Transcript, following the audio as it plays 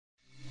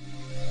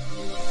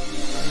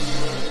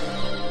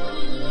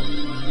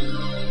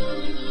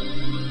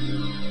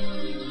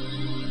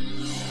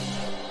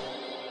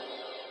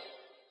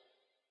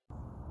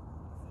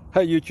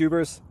Hey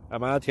YouTubers,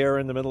 I'm out here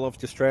in the middle of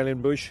the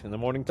Australian bush in the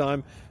morning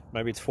time.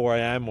 Maybe it's 4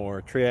 a.m.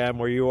 or 3 a.m.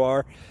 where you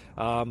are.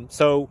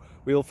 So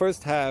we'll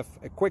first have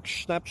a quick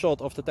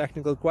snapshot of the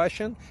technical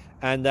question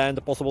and then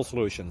the possible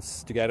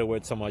solutions, together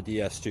with some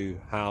ideas to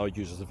how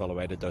users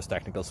evaluated those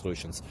technical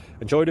solutions.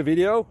 Enjoy the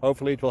video,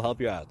 hopefully it will help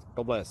you out.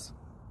 God bless.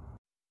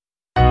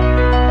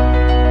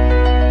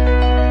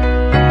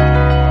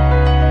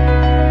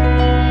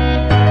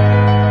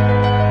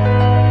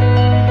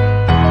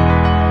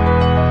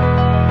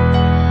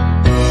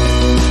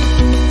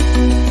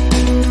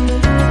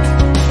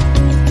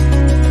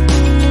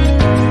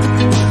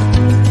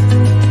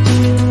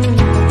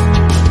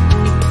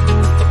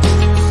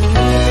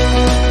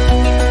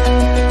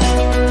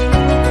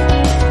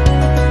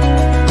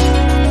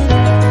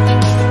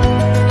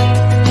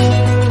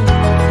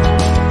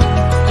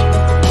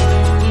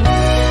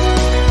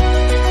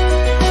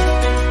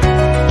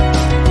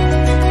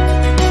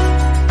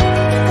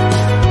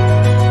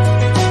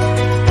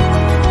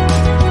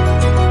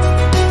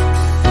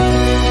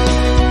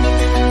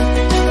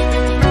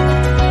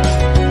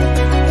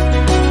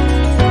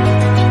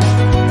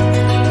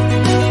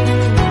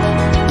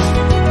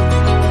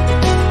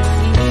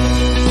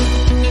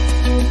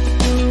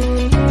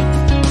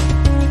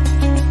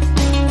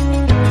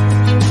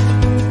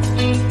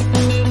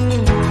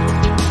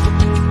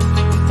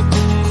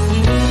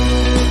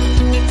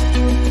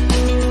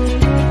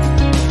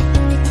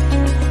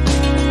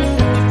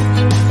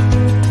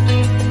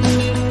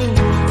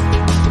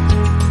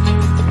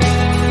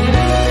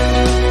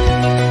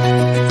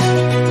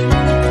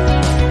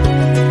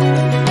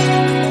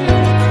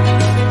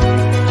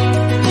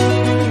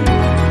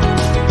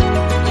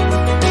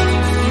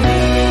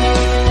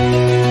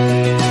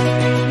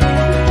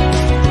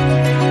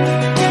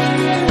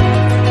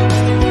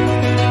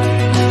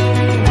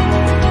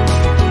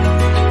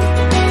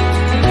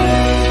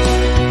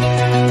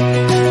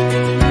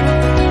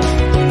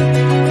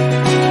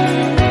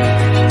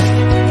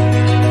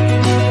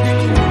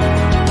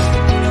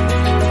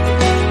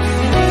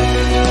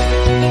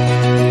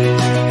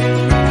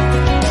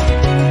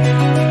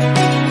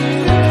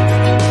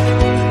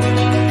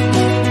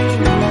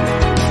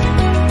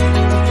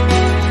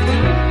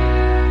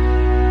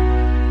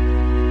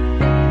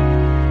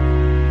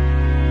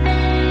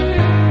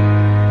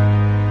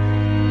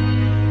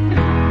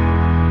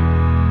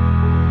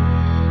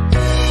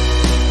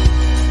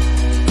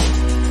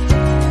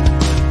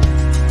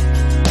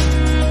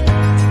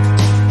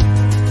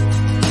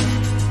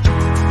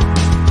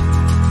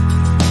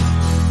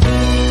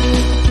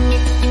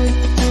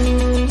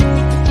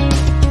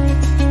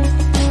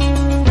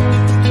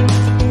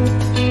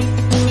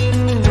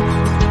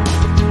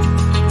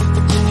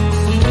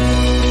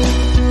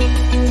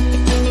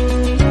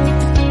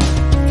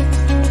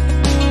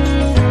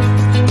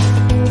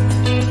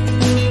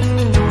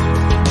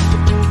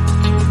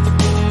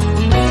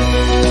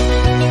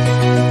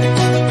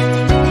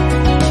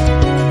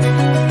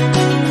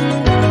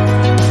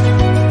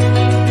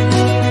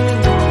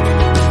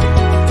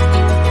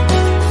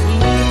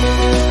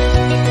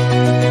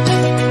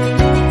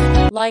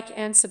 Like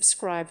and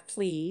subscribe,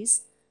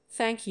 please.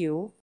 Thank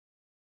you.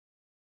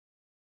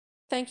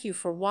 Thank you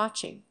for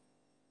watching.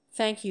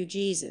 Thank you,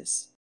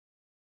 Jesus.